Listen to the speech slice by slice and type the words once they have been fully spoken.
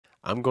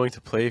I'm going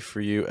to play for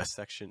you a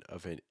section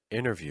of an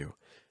interview.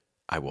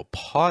 I will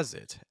pause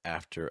it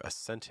after a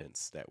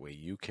sentence. That way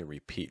you can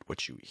repeat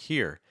what you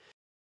hear.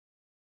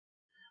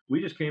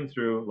 We just came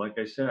through, like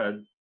I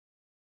said,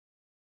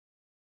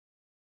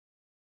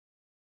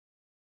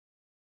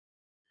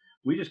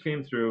 we just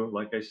came through,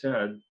 like I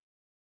said,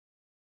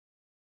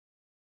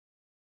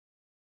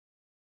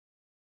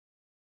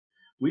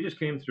 we just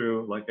came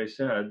through, like I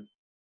said,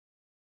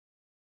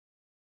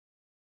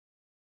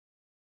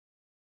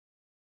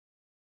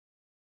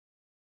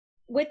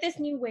 with this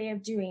new way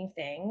of doing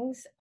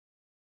things,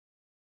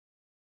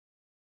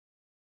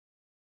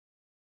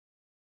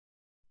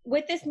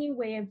 with this new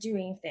way of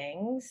doing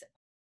things,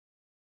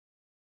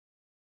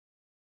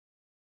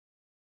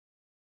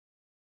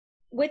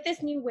 with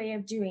this new way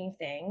of doing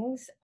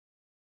things,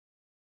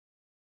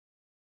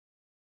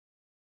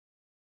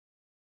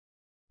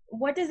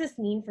 what does this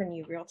mean for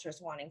new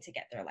realtors wanting to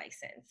get their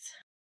license?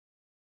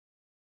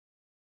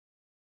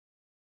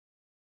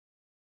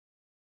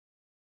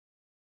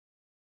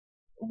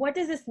 What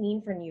does this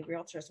mean for new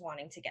realtors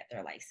wanting to get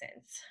their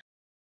license?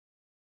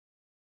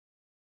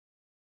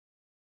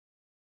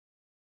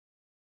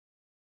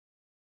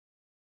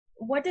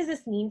 What does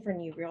this mean for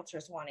new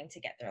realtors wanting to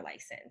get their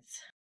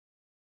license?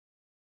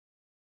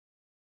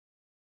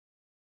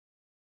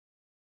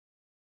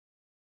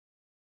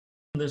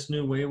 this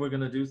new way we're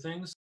going to do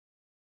things.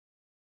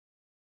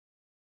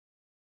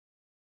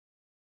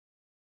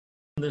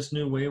 This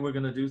new way we're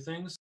going to do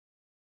things.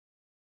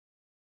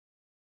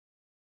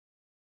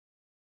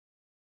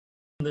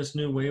 This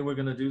new way we're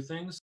going to do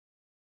things.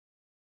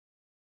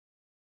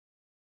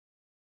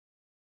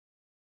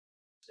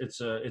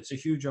 It's a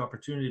huge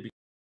opportunity.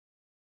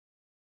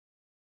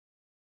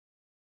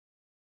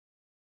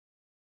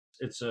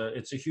 It's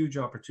a huge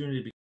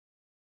opportunity.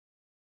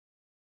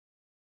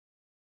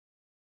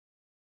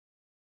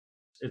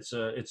 It's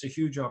a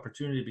huge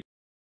opportunity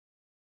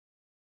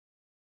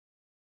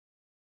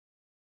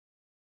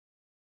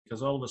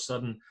because all of a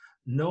sudden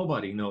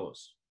nobody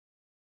knows.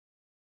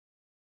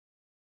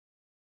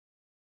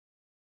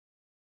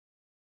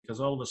 Because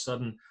all of a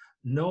sudden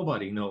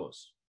nobody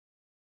knows.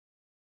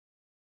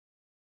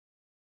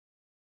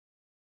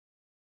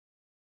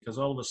 Because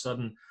all of a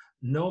sudden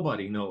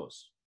nobody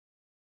knows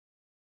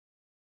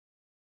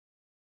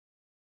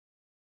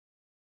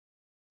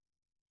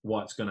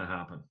what's going to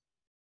happen.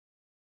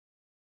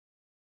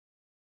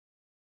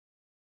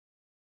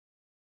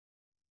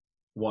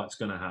 What's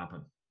going to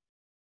happen.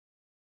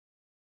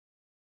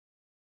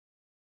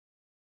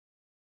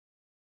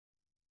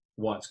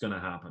 What's going to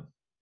happen.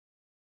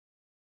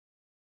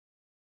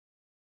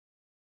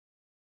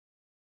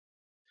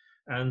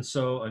 And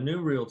so a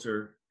new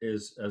realtor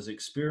is as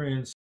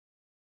experienced.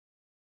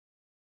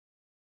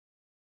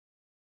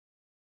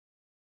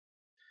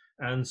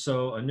 And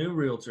so a new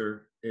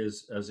realtor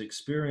is as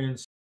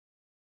experienced.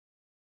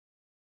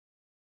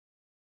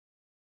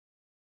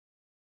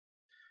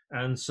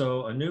 And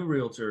so a new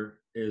realtor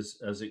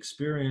is as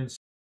experienced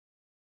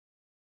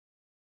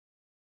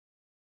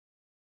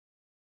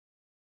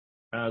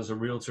as a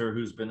realtor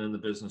who's been in the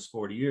business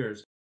 40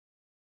 years.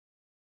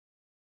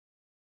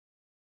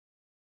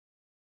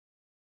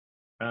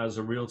 As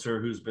a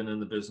realtor who's been in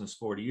the business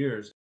 40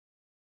 years.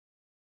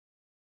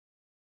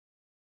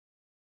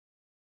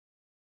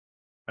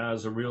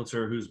 As a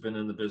realtor who's been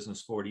in the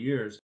business 40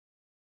 years.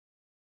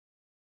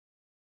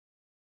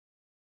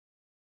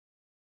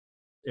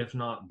 If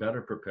not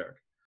better prepared.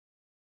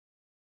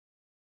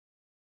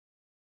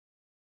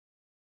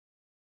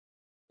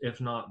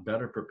 If not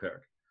better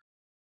prepared.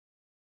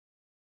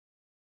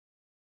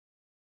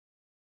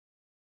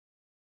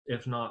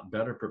 If not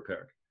better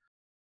prepared.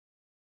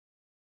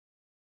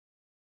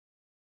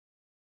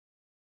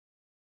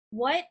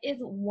 What is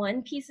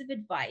one piece of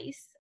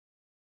advice?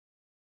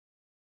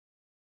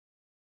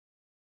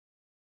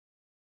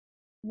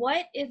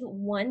 What is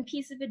one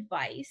piece of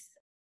advice?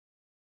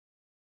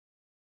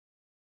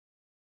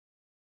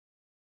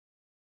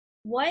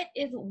 What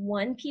is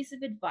one piece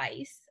of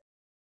advice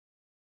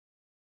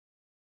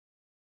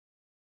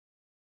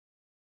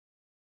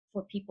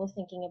for people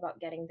thinking about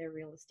getting their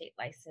real estate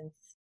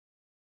license?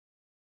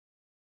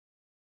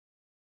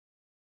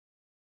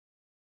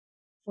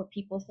 For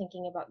people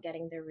thinking about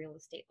getting their real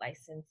estate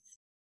license?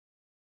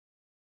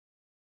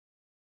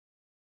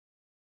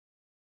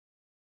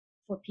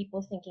 For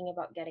people thinking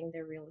about getting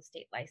their real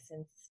estate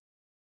license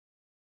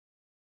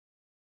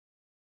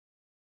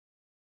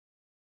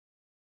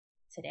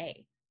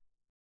today.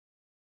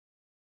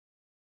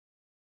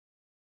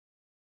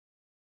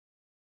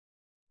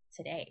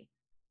 Today.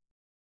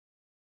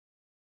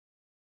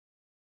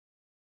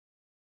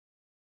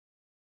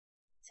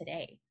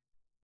 Today.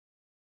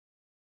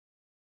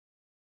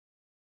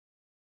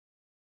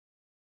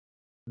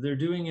 They're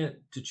doing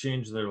it to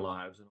change their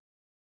lives.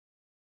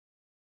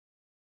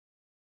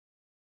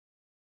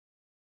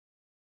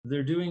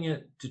 They're doing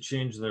it to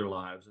change their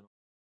lives.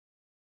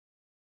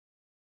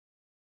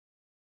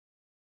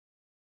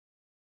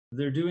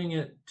 They're doing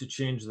it to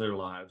change their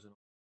lives.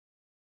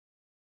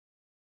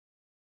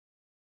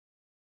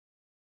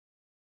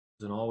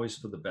 And always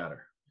for the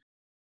better.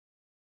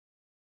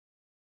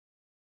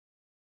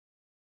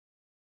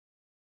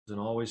 and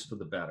always for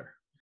the better.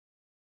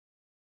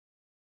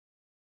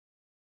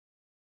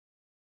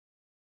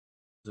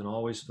 And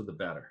always for the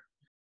better.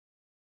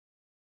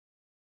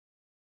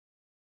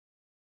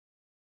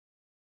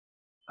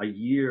 A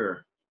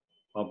year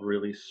of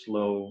really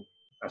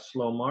a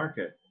slow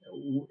market,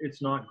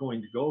 it's not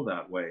going to go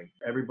that way.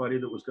 Everybody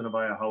that was going to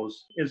buy a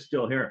house is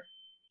still here.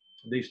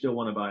 They still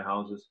want to buy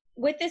houses.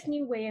 With this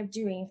new way of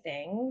doing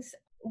things,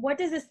 what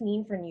does this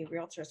mean for new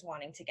realtors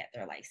wanting to get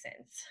their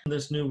license?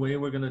 This new way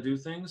we're going to do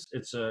things,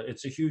 it's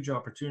a huge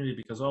opportunity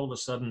because all of a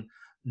sudden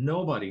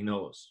nobody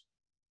knows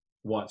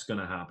what's going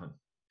to happen.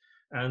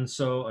 And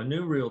so a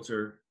new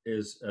realtor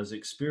is as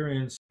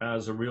experienced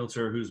as a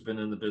realtor who's been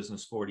in the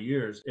business 40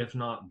 years, if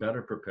not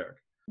better prepared.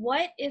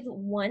 What is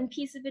one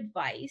piece of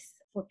advice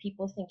for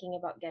people thinking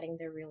about getting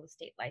their real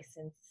estate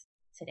license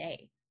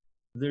today?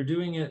 They're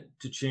doing it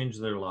to change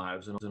their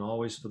lives and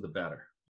always for the better.